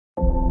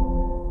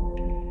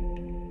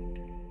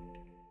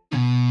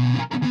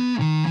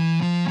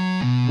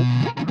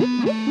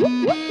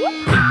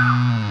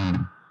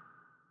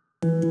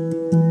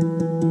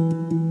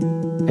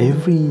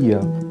Every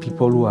year,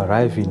 people who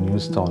arrive in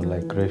Houston,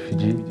 like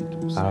refugee,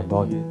 are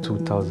about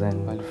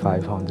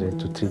 2,500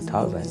 to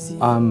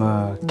 3,000. I'm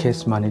a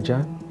case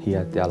manager here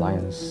at the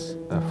Alliance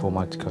for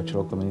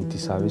Multicultural Community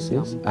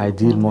Services. I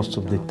deal most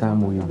of the time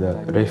with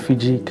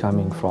refugee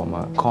coming from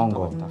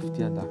Congo.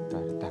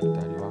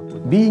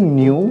 Being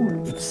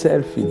new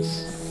itself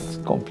is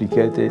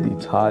complicated,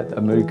 it's hard.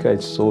 America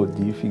is so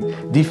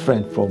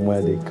different from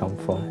where they come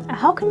from.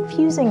 How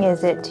confusing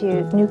is it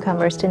to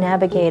newcomers to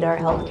navigate our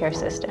healthcare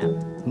system?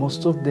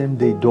 Most of them,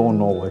 they don't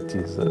know what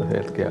is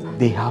healthcare.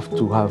 They have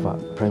to have a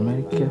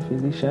primary care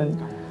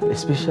physician,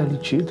 especially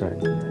children.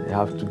 They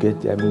have to get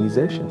the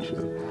immunization,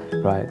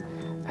 right?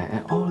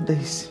 And all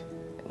this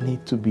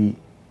need to be,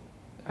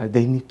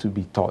 they need to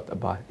be taught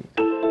about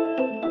it.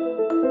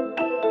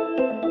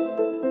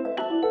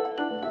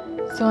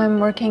 So I'm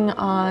working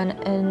on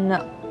an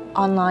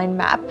online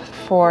map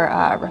for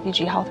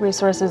refugee health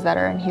resources that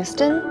are in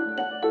Houston.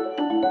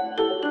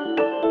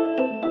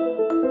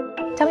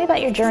 Tell me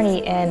about your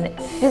journey in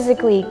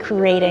physically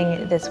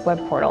creating this web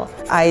portal.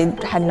 I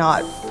had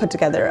not put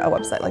together a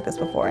website like this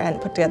before. I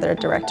hadn't put together a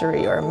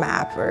directory or a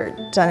map or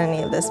done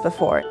any of this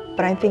before.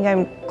 But I think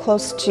I'm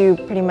close to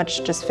pretty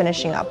much just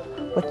finishing up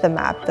with the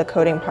map, the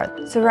coding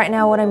part. So right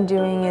now what I'm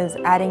doing is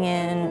adding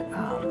in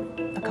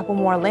a couple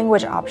more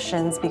language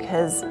options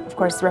because, of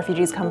course,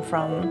 refugees come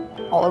from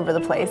all over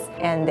the place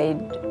and they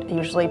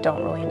usually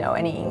don't really know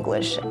any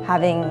English.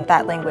 Having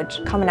that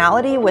language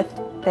commonality with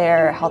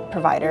their health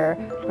provider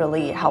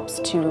really helps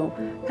to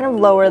kind of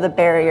lower the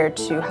barrier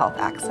to health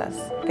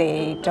access.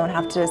 They don't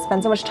have to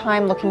spend so much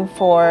time looking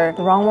for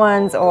the wrong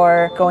ones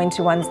or going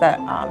to ones that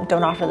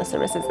don't offer the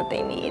services that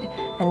they need.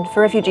 And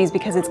for refugees,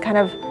 because it's kind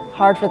of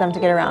hard for them to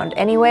get around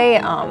anyway,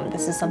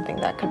 this is something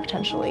that could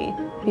potentially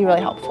be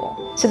really helpful.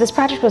 So this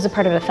project was a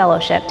part of a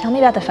fellowship. Tell me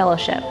about the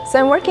fellowship. So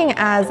I'm working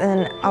as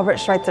an Albert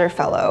Schweitzer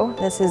Fellow.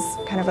 This is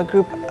kind of a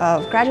group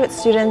of graduate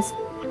students.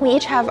 We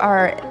each have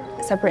our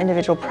separate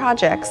individual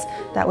projects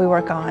that we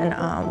work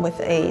on with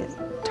a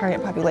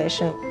target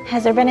population.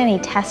 Has there been any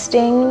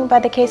testing by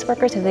the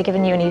caseworkers? Have they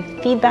given you any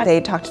feedback?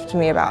 They talked to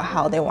me about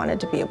how they wanted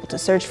to be able to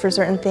search for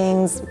certain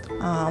things,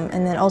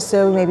 and then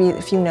also maybe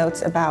a few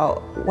notes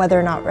about whether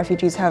or not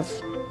refugees have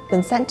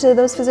been sent to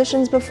those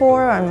physicians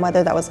before and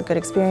whether that was a good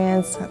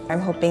experience. I'm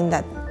hoping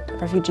that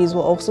refugees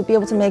will also be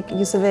able to make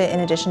use of it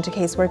in addition to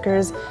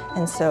caseworkers,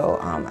 and so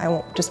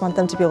I just want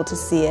them to be able to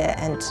see it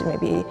and to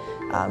maybe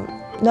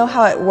know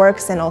how it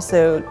works and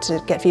also to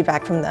get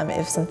feedback from them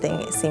if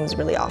something seems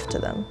really off to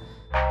them.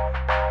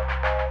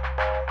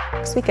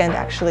 Next weekend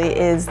actually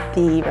is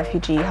the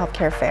Refugee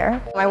Healthcare Fair.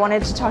 I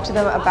wanted to talk to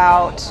them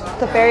about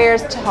the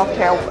barriers to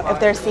healthcare, if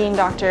they're seeing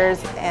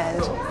doctors,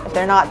 and if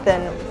they're not,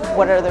 then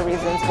what are the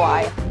reasons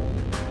why.